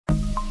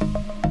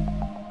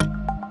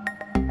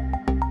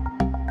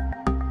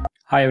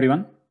Hi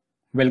everyone,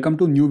 welcome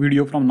to new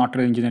video from Not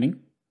Engineering,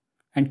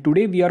 and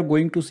today we are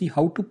going to see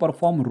how to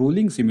perform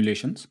rolling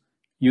simulations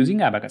using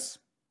Abaqus.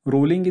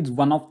 Rolling is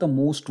one of the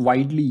most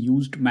widely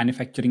used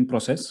manufacturing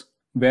process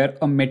where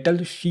a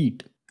metal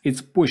sheet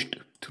is pushed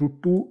through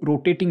two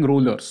rotating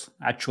rollers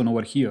as shown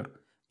over here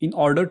in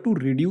order to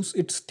reduce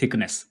its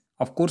thickness.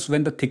 Of course,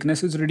 when the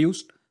thickness is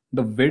reduced,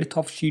 the width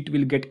of sheet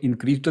will get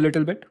increased a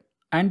little bit,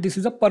 and this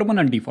is a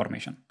permanent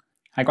deformation.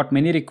 I got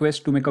many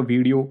requests to make a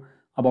video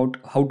about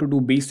how to do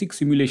basic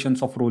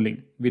simulations of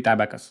rolling with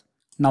Abaqus.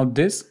 Now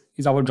this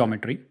is our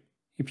geometry.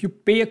 If you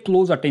pay a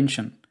close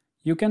attention,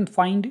 you can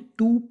find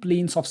two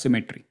planes of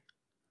symmetry.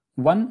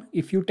 One,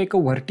 if you take a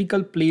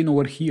vertical plane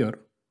over here,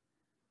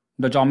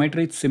 the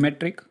geometry is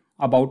symmetric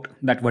about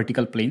that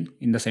vertical plane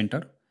in the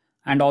center.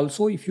 And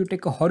also if you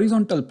take a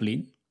horizontal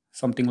plane,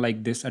 something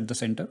like this at the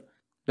center,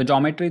 the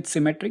geometry is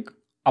symmetric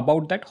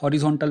about that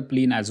horizontal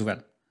plane as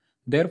well.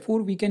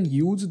 Therefore, we can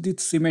use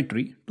this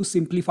symmetry to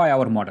simplify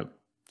our model.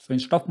 So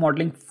instead of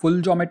modeling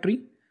full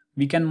geometry,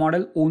 we can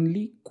model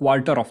only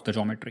quarter of the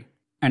geometry.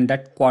 And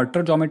that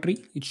quarter geometry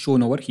is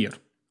shown over here.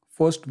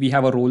 First, we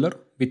have a roller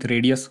with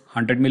radius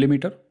 100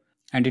 mm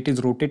and it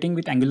is rotating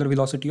with angular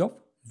velocity of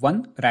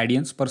 1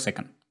 radians per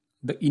second.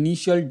 The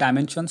initial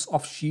dimensions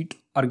of sheet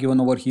are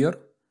given over here.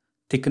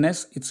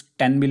 Thickness is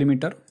 10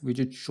 mm, which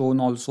is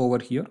shown also over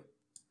here.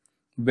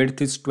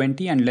 Width is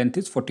 20 and length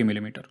is 40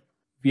 mm.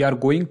 We are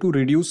going to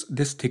reduce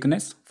this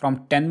thickness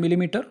from 10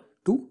 mm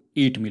to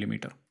 8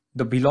 mm.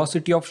 The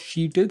velocity of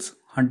sheet is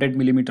 100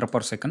 mm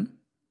per second,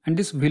 and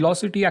this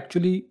velocity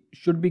actually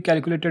should be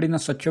calculated in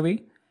such a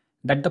way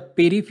that the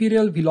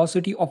peripheral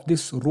velocity of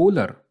this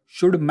roller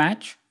should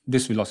match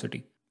this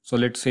velocity. So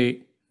let's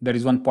say there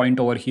is one point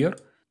over here,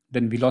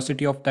 then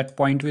velocity of that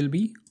point will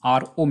be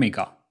r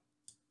omega.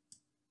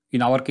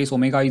 In our case,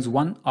 omega is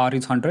 1, r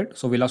is 100,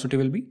 so velocity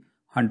will be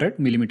 100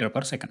 mm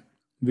per second.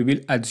 We will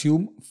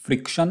assume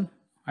friction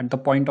at the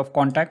point of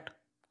contact,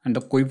 and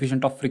the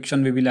coefficient of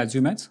friction we will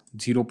assume as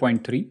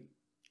 0.3.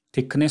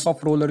 Thickness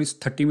of roller is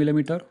 30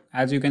 mm.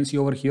 As you can see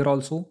over here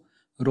also,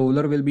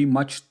 roller will be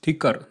much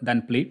thicker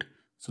than plate.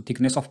 So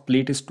thickness of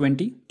plate is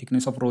 20,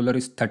 thickness of roller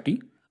is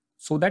 30.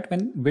 So that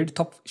when width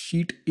of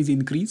sheet is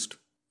increased,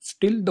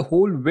 still the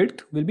whole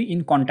width will be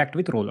in contact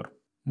with roller.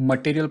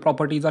 Material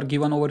properties are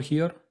given over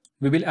here.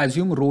 We will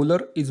assume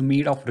roller is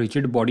made of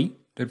rigid body.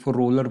 Therefore,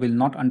 roller will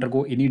not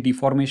undergo any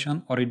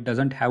deformation, or it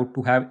doesn't have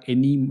to have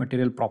any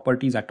material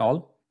properties at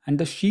all. And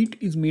the sheet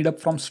is made up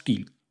from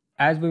steel.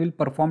 As we will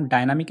perform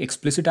dynamic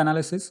explicit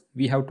analysis,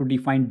 we have to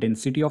define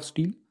density of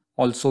steel,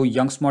 also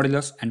Young's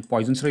modulus and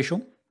Poisson's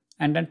ratio.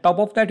 And on top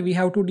of that, we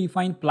have to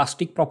define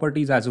plastic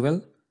properties as well.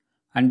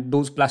 And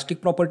those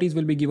plastic properties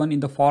will be given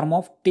in the form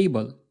of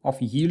table of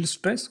yield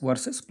stress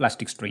versus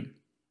plastic strain.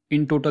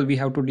 In total, we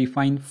have to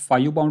define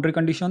 5 boundary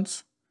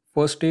conditions.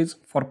 First is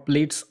for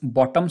plate's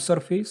bottom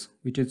surface,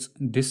 which is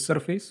this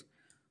surface.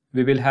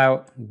 We will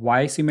have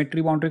y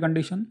symmetry boundary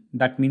condition.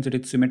 That means it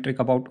is symmetric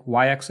about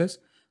y-axis.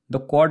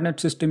 The coordinate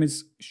system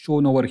is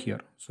shown over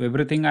here. So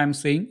everything I am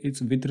saying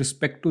is with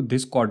respect to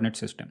this coordinate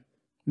system.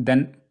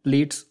 Then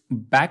plate's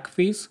back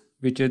face,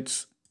 which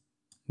is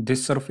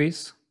this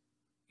surface.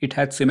 It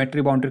has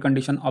symmetry boundary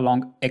condition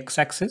along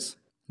x-axis.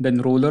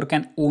 Then roller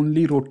can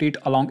only rotate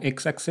along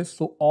x-axis.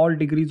 So all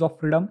degrees of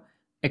freedom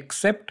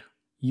except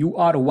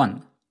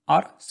UR1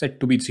 are set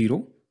to be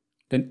 0.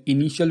 Then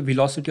initial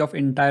velocity of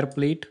entire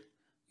plate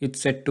is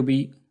set to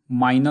be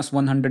minus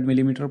 100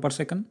 mm per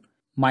second.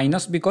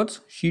 Minus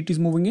because sheet is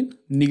moving in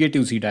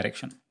negative z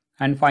direction.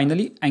 And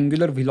finally,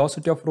 angular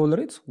velocity of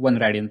roller is 1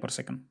 radian per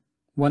second.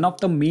 One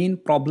of the main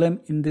problem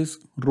in this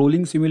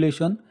rolling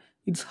simulation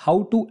is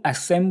how to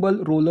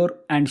assemble roller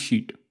and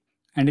sheet.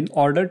 And in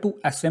order to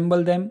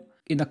assemble them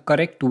in a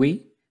correct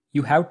way,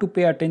 you have to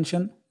pay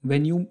attention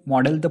when you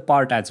model the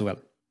part as well.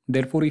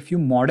 Therefore, if you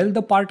model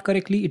the part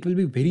correctly, it will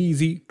be very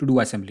easy to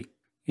do assembly.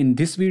 In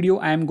this video,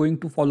 I am going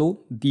to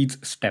follow these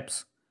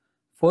steps.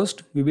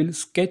 First, we will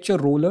sketch a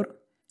roller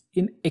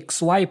in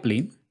XY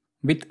plane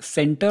with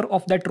center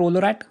of that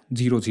roller at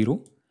 0, 0.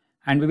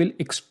 And we will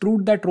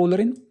extrude that roller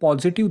in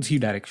positive z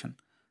direction.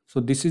 So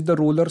this is the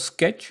roller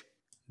sketch.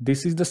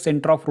 This is the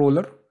center of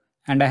roller.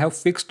 And I have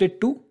fixed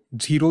it to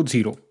 0,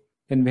 0.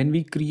 Then when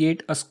we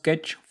create a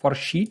sketch for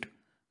sheet,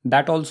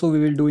 that also we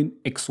will do in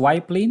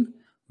XY plane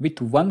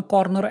with one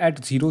corner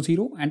at 0,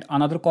 0 and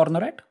another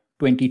corner at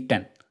 20,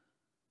 10.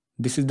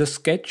 This is the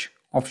sketch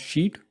of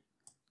sheet.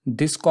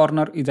 This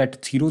corner is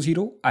at 0,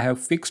 0. I have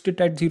fixed it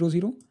at 0,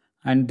 0.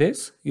 And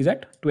this is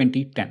at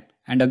 20, 10.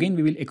 And again,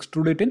 we will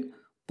extrude it in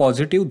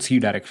positive z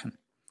direction.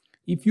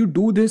 If you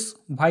do this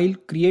while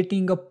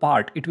creating a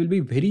part, it will be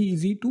very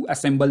easy to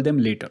assemble them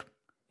later.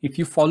 If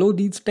you follow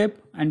these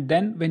steps and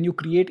then when you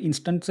create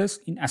instances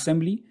in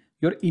assembly,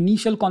 your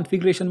initial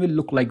configuration will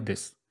look like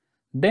this.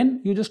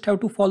 Then you just have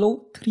to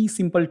follow 3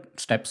 simple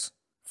steps.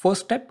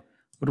 First step,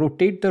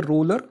 rotate the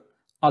roller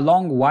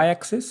along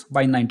y-axis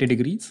by 90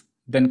 degrees.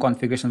 Then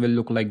configuration will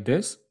look like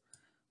this.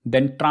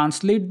 Then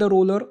translate the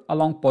roller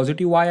along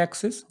positive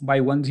y-axis by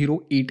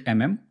 108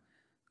 mm.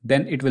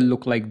 Then it will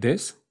look like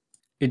this.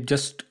 It's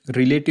just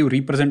relative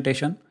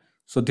representation.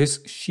 So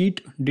this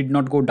sheet did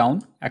not go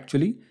down.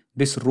 Actually,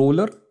 this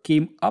roller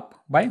came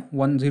up by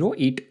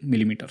 108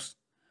 millimeters.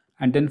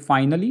 And then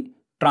finally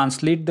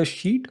translate the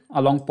sheet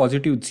along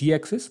positive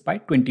z-axis by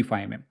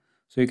 25 mm.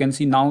 So you can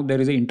see now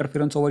there is an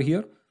interference over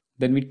here.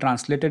 Then we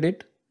translated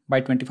it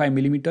by 25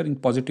 millimeter in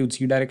positive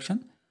z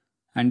direction.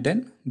 And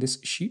then this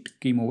sheet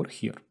came over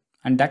here.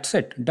 And that's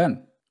it,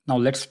 done. Now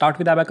let's start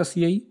with Abaqus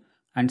CAE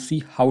and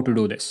see how to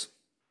do this.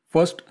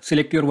 First,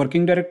 select your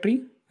working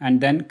directory and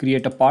then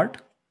create a part.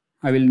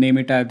 I will name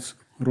it as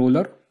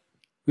roller.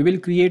 We will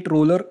create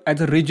roller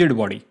as a rigid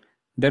body.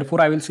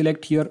 Therefore, I will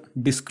select here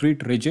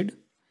discrete rigid.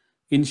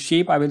 In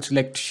shape, I will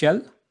select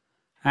shell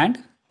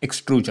and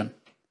extrusion.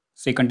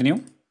 Say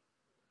continue.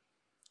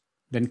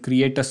 Then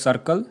create a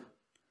circle.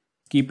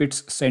 Keep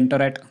its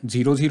center at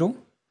 0, 0.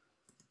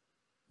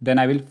 Then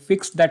I will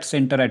fix that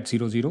center at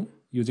 0, 0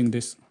 using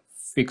this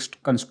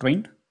fixed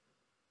constraint.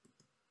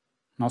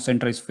 Now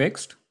center is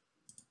fixed.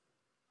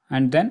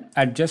 And then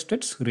adjust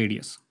its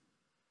radius.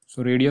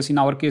 So radius in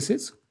our case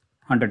is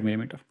 100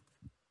 millimeter.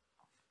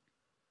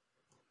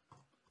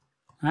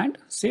 And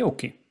say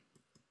OK.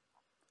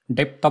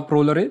 Depth of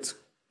roller is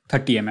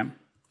 30 mm.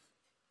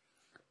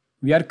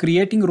 We are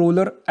creating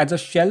roller as a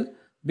shell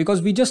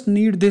because we just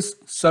need this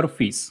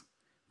surface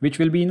which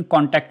will be in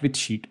contact with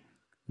sheet.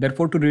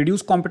 Therefore, to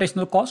reduce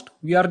computational cost,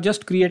 we are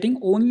just creating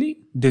only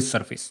this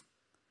surface.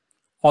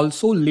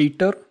 Also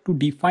later, to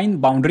define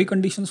boundary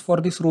conditions for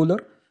this roller,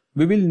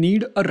 we will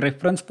need a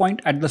reference point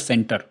at the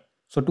center.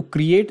 So to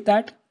create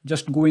that,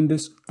 just go in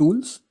this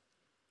tools,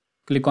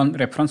 click on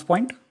reference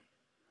point,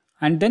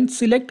 and then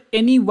select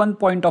any one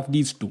point of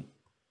these two.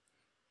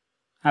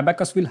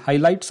 Abaqus will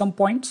highlight some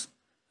points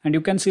and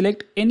you can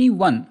select any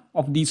one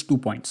of these 2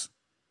 points.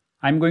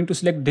 I'm going to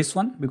select this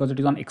one because it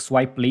is on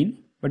XY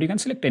plane, but you can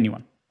select any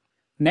one.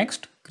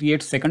 Next,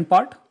 create second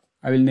part.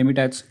 I will name it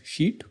as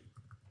sheet.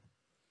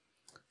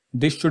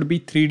 This should be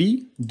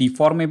 3D,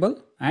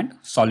 deformable and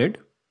solid.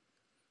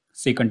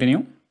 Say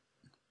continue.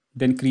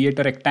 Then create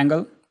a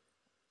rectangle.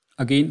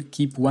 Again,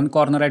 keep one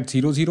corner at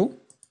 0, 0.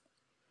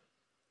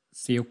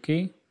 Say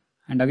OK.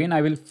 And again,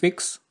 I will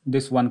fix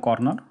this one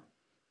corner,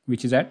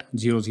 which is at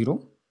 0,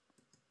 0.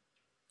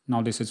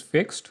 Now this is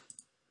fixed.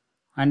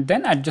 And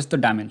then adjust the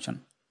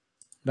dimension.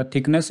 The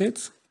thickness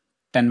is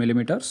 10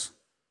 millimeters.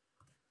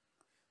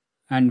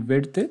 And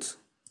width is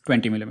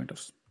 20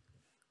 millimeters.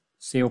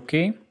 Say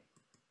OK.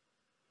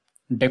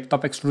 Depth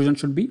of extrusion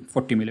should be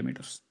 40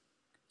 millimeters.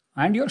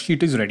 And your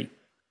sheet is ready.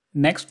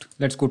 Next,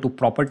 let's go to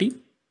property.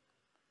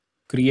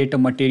 Create a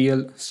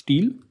material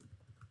steel.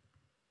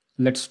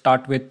 Let's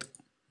start with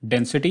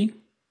density.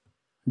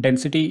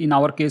 Density in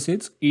our case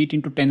is 8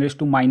 into 10 raised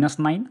to minus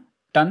 9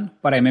 ton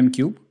per mm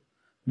cube.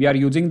 We are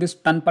using this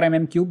ton per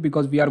mm cube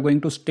because we are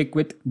going to stick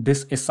with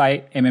this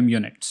SI mm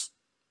units.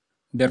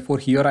 Therefore,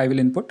 here I will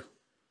input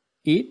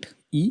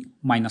 8E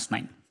minus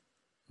 9.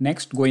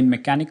 Next, go in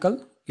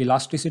mechanical,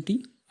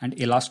 elasticity and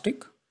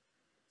elastic.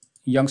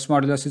 Young's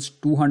modulus is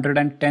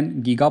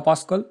 210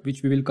 gigapascal,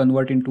 which we will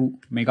convert into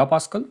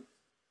megapascal.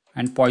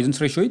 And Poisson's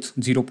ratio is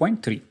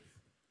 0.3.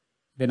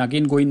 Then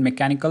again go in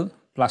mechanical,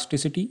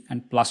 plasticity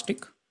and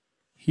plastic.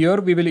 Here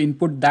we will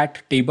input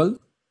that table,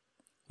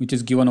 which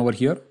is given over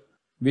here,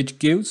 which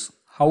gives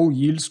how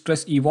yield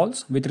stress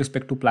evolves with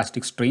respect to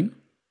plastic strain.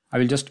 I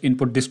will just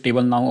input this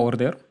table now over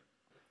there.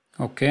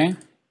 Okay.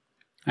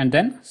 And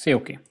then say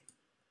OK.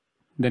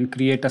 Then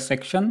create a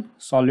section,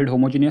 solid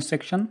homogeneous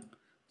section.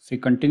 Say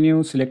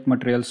continue, select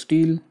material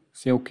steel,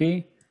 say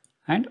OK,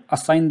 and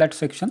assign that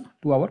section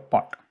to our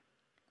part.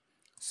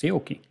 Say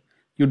OK.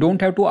 You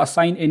don't have to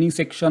assign any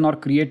section or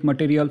create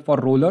material for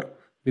roller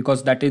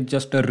because that is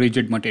just a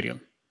rigid material.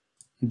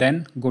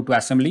 Then go to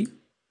assembly.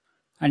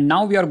 And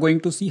now we are going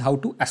to see how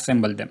to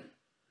assemble them.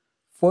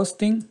 First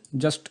thing,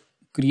 just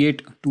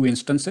create 2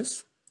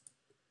 instances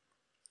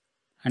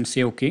and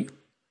say OK.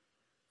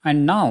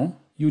 And now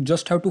you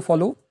just have to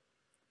follow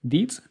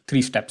these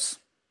 3 steps.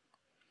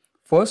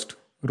 First,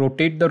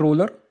 rotate the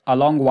roller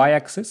along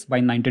y-axis by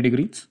 90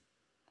 degrees.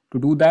 To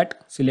do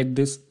that, select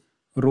this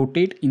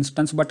rotate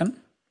instance button.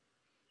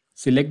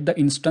 Select the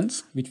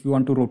instance which we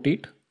want to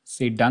rotate,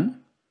 say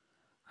done.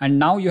 And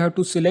now you have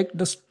to select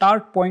the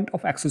start point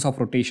of axis of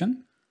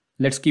rotation.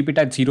 Let's keep it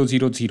at 0,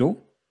 0, 0.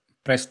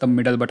 Press the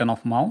middle button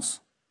of mouse.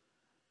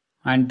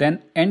 And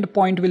then end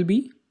point will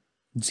be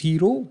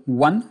 0,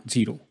 1,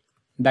 0.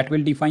 That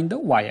will define the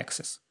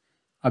y-axis.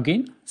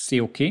 Again, say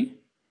OK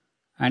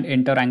and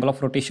enter angle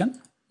of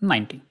rotation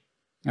 90.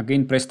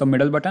 Again, press the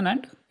middle button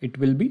and it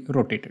will be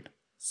rotated.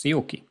 Say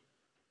OK.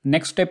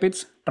 Next step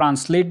is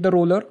translate the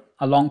roller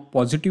along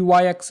positive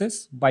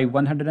y-axis by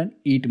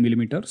 108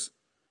 millimeters.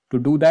 To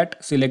do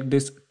that, select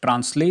this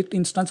translate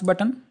instance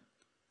button.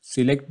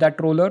 Select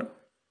that roller.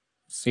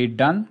 Say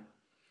done.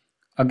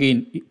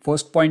 Again,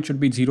 first point should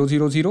be 0,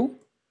 0, 0.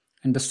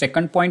 And the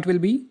second point will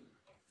be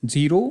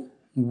 0,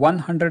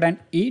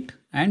 108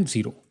 and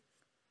 0.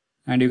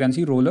 And you can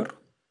see roller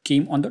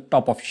came on the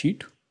top of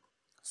sheet.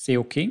 Say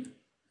OK.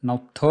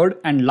 Now third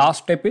and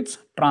last step is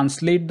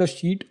translate the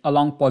sheet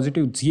along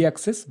positive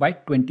z-axis by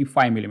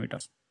 25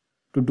 millimeters.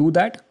 To do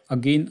that,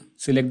 again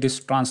select this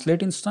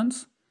translate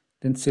instance,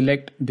 then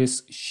select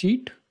this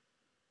sheet,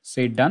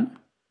 say done,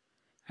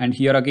 and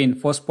here again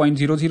first point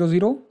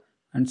 000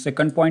 and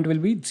second point will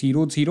be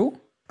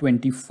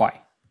 0025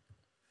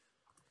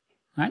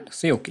 and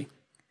say OK.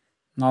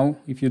 Now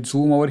if you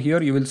zoom over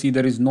here, you will see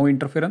there is no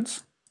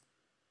interference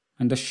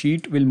and the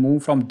sheet will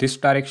move from this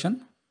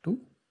direction to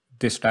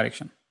this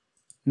direction.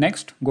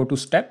 Next, go to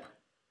step,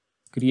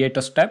 create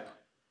a step.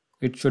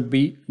 It should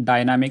be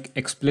dynamic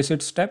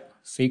explicit step,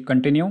 say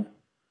continue.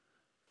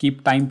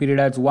 Keep time period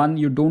as 1.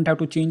 You don't have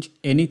to change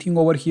anything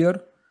over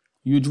here.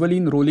 Usually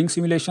in rolling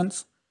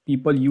simulations,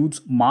 people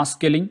use mass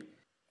scaling.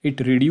 It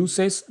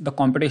reduces the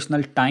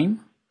computational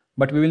time,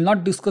 but we will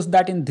not discuss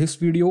that in this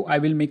video. I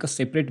will make a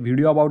separate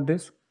video about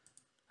this.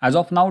 As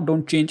of now,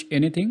 don't change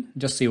anything,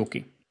 just say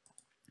OK.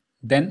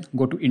 Then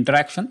go to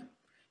interaction.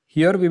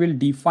 Here we will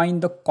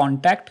define the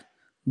contact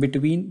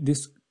between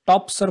this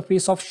top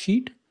surface of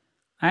sheet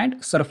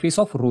and surface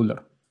of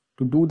roller.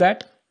 To do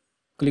that,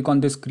 click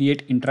on this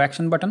create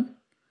interaction button,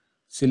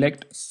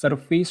 select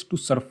surface to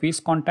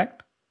surface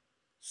contact,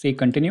 say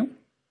continue,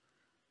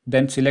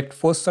 then select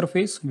first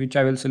surface, which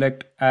I will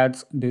select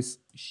as this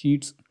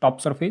sheet's top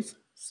surface,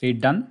 say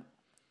done.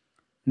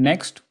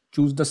 Next,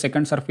 choose the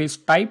second surface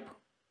type,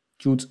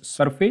 choose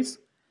surface,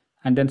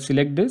 and then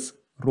select this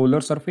roller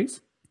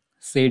surface,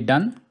 say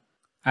done.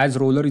 As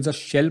roller is a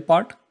shell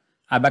part,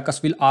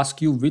 Abaqus will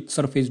ask you which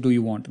surface do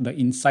you want, the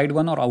inside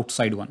one or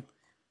outside one.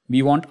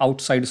 We want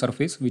outside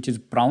surface, which is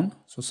brown,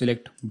 so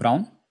select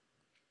brown.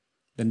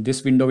 Then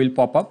this window will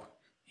pop up.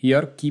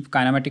 Here keep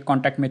kinematic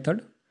contact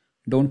method,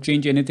 don't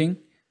change anything,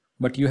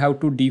 but you have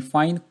to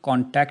define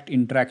contact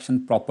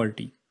interaction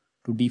property.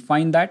 To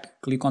define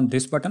that, click on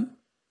this button,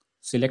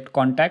 select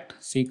contact,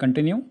 say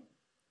continue,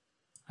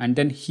 and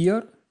then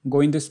here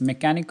go in this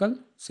mechanical,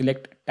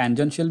 select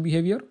tangential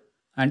behavior,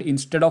 and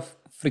instead of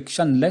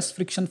frictionless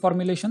friction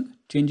formulation,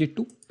 change it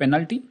to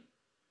penalty,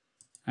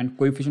 and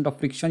coefficient of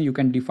friction you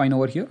can define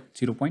over here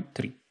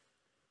 0.3.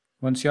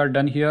 Once you are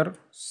done here,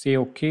 say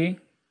OK,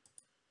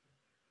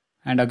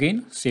 and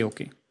again say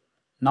OK.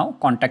 Now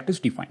contact is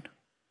defined.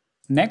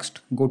 Next,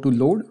 go to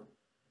load.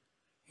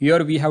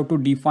 Here we have to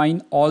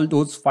define all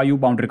those 5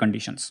 boundary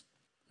conditions.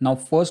 Now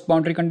first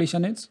boundary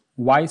condition is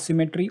Y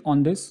symmetry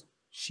on this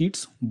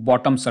sheet's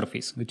bottom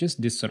surface, which is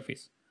this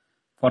surface.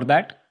 For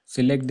that,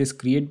 select this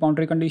create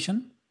boundary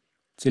condition.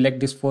 Select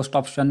this first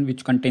option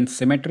which contains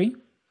symmetry.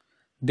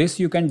 This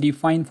you can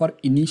define for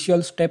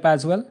initial step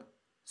as well.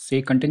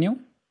 Say continue.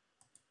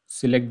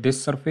 Select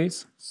this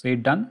surface, say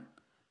done,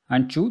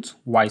 and choose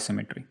Y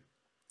symmetry.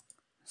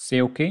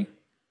 Say OK.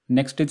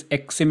 Next is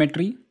X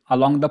symmetry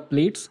along the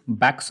plate's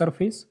back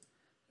surface.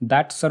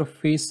 That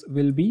surface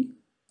will be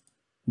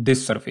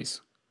this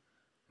surface.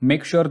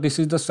 Make sure this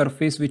is the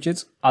surface which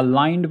is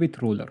aligned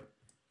with roller.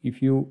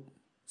 If you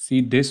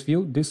see this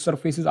view, this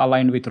surface is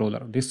aligned with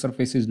roller. This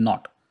surface is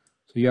not.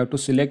 So you have to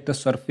select the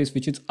surface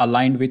which is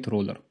aligned with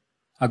roller.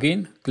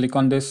 Again, click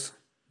on this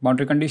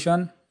boundary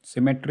condition,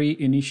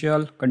 symmetry,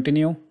 initial,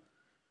 continue.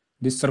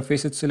 This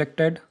surface is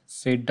selected,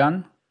 say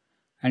done,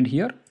 and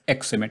here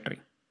X symmetry,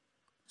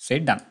 say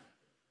done.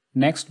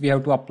 Next, we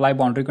have to apply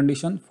boundary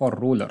condition for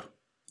roller,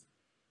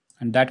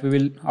 and that we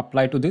will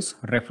apply to this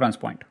reference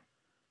point.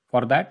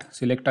 For that,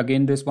 select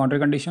again this boundary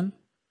condition.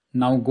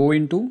 Now go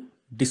into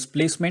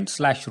displacement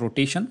 /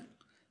 rotation.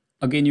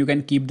 Again, you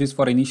can keep this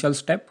for initial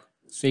step,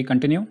 say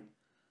continue.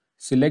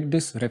 Select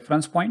this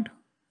reference point,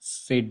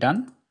 say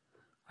done,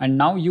 and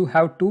now you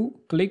have to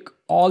click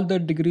all the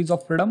degrees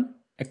of freedom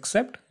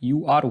except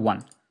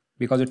UR1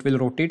 because it will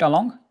rotate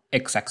along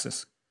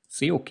x-axis.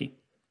 Say OK.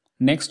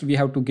 Next, we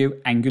have to give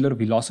angular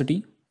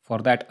velocity. For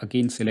that,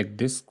 again select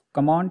this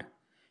command.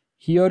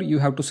 Here you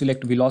have to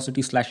select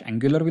velocity /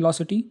 angular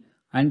velocity,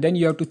 and then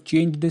you have to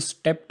change this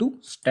step to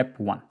step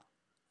 1.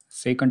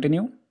 Say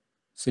continue,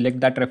 select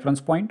that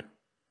reference point,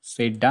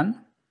 say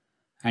done,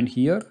 and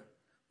here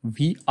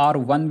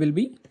VR1 will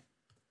be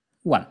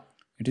 1.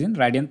 It is in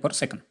radian per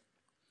second.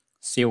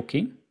 Say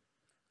OK.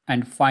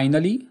 And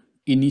finally,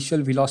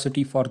 initial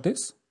velocity for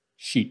this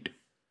sheet.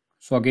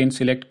 So again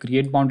select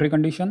create boundary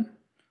condition,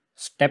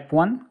 step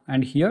 1,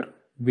 and here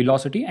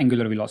velocity,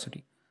 angular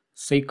velocity.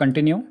 Say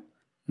continue.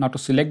 Now to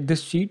select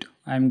this sheet,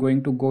 I am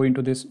going to go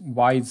into this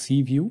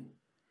YZ view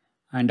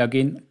and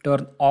again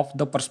turn off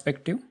the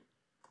perspective.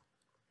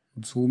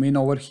 Zoom in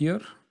over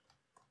here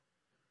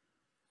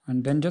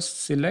and then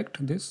just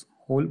select this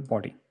whole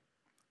body.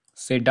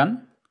 Say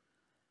done,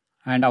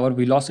 and our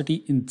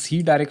velocity in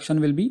Z direction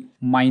will be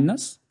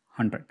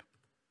 -100.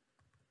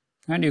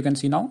 And you can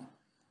see now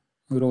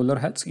roller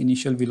has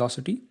initial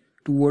velocity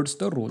towards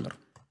the roller.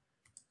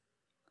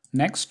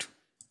 Next,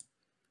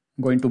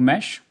 go into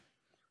mesh.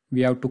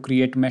 We have to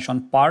create mesh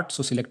on part,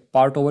 so select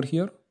part over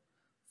here.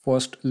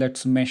 First,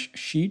 let's mesh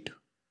sheet.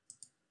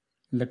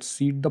 Let's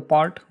seed the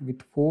part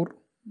with 4,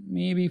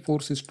 maybe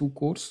force is too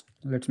coarse.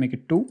 Let's make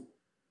it 2.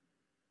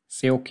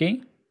 Say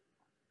OK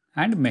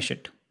and mesh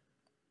it.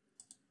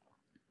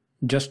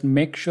 Just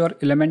make sure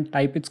element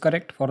type is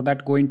correct. For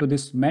that, go into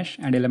this mesh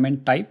and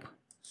element type,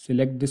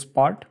 select this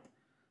part,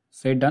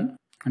 say done,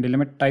 and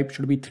element type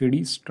should be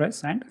 3D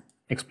stress and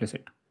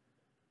explicit.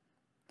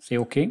 Say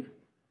OK,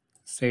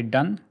 say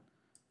done.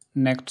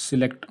 Next,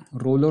 select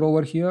roller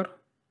over here.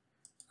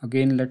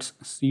 Again, let's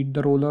seed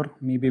the roller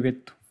maybe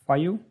with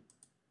 5.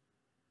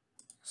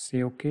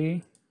 Say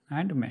OK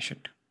and mesh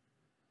it.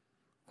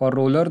 For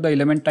roller, the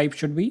element type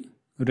should be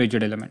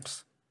rigid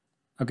elements.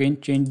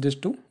 Again, change this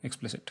to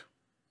explicit.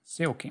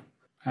 Say OK.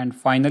 And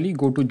finally,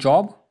 go to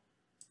job,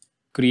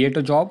 create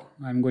a job.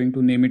 I'm going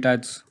to name it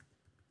as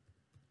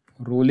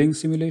rolling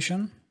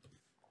simulation.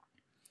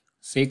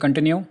 Say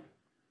continue,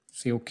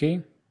 say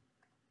OK,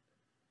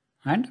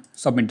 and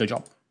submit the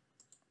job.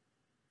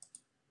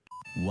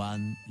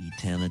 One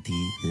eternity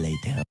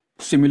later.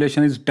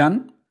 Simulation is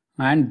done,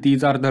 and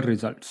these are the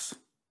results.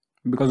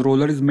 Because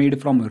roller is made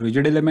from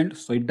rigid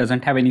elements, so it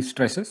doesn't have any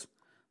stresses.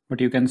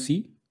 But you can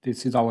see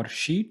this is our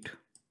sheet,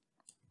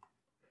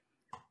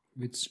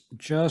 which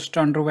just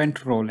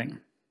underwent rolling.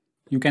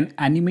 You can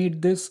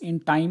animate this in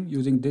time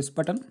using this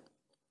button.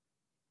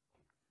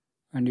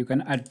 And you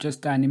can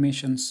adjust the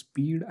animation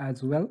speed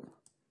as well.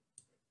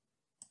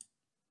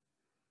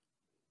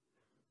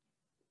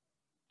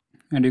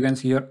 And you can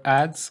see here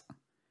as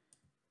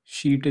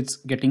sheet is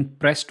getting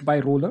pressed by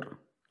roller,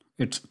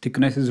 its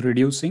thickness is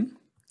reducing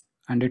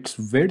and its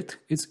width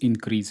is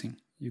increasing.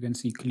 You can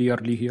see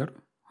clearly here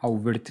how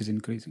width is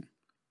increasing.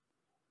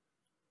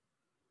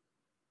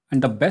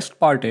 And the best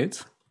part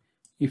is,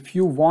 if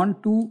you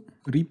want to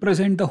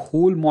represent the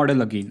whole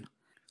model again,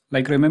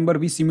 like remember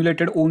we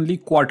simulated only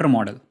quarter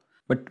model,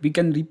 but we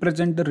can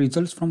represent the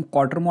results from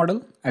quarter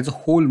model as a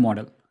whole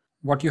model.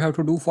 What you have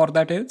to do for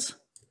that is,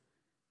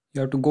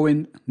 you have to go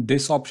in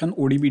this option,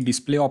 ODB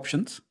display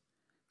options,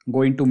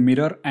 go into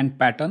mirror and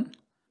pattern,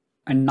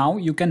 and now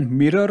you can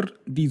mirror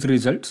these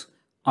results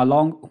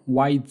along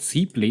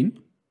YZ plane.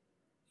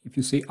 If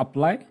you say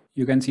apply,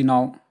 you can see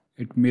now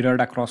it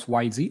mirrored across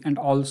YZ, and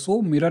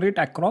also mirror it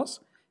across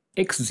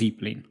XZ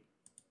plane.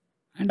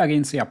 And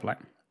again say apply.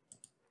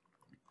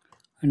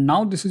 And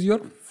now this is your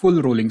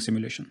full rolling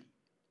simulation.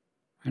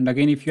 And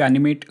again, if you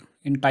animate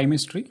in time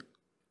history,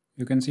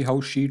 you can see how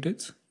sheet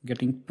is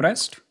getting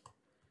pressed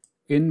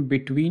in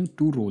between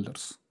two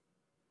rollers.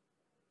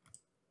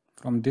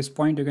 From this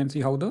point, you can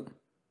see how the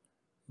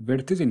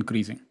width is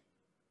increasing.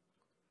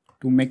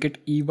 To make it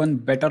even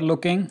better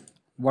looking,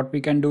 what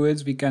we can do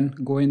is we can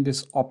go in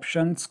this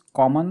options,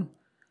 common,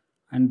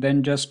 and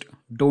then just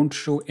don't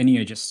show any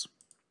edges.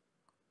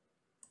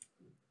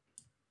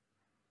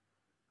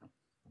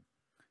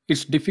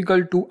 It's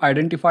difficult to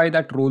identify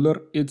that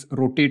roller is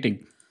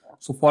rotating.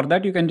 So for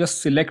that, you can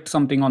just select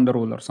something on the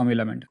roller, some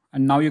element,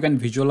 and now you can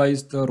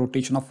visualize the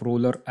rotation of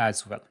roller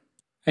as well.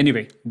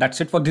 Anyway,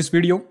 that's it for this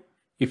video.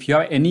 If you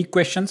have any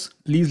questions,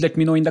 please let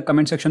me know in the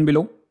comment section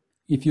below.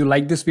 If you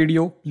like this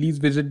video, please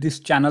visit this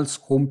channel's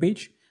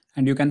homepage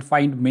and you can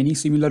find many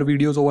similar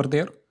videos over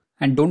there.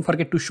 And don't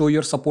forget to show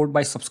your support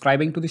by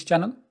subscribing to this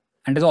channel.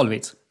 And as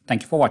always,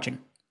 thank you for watching.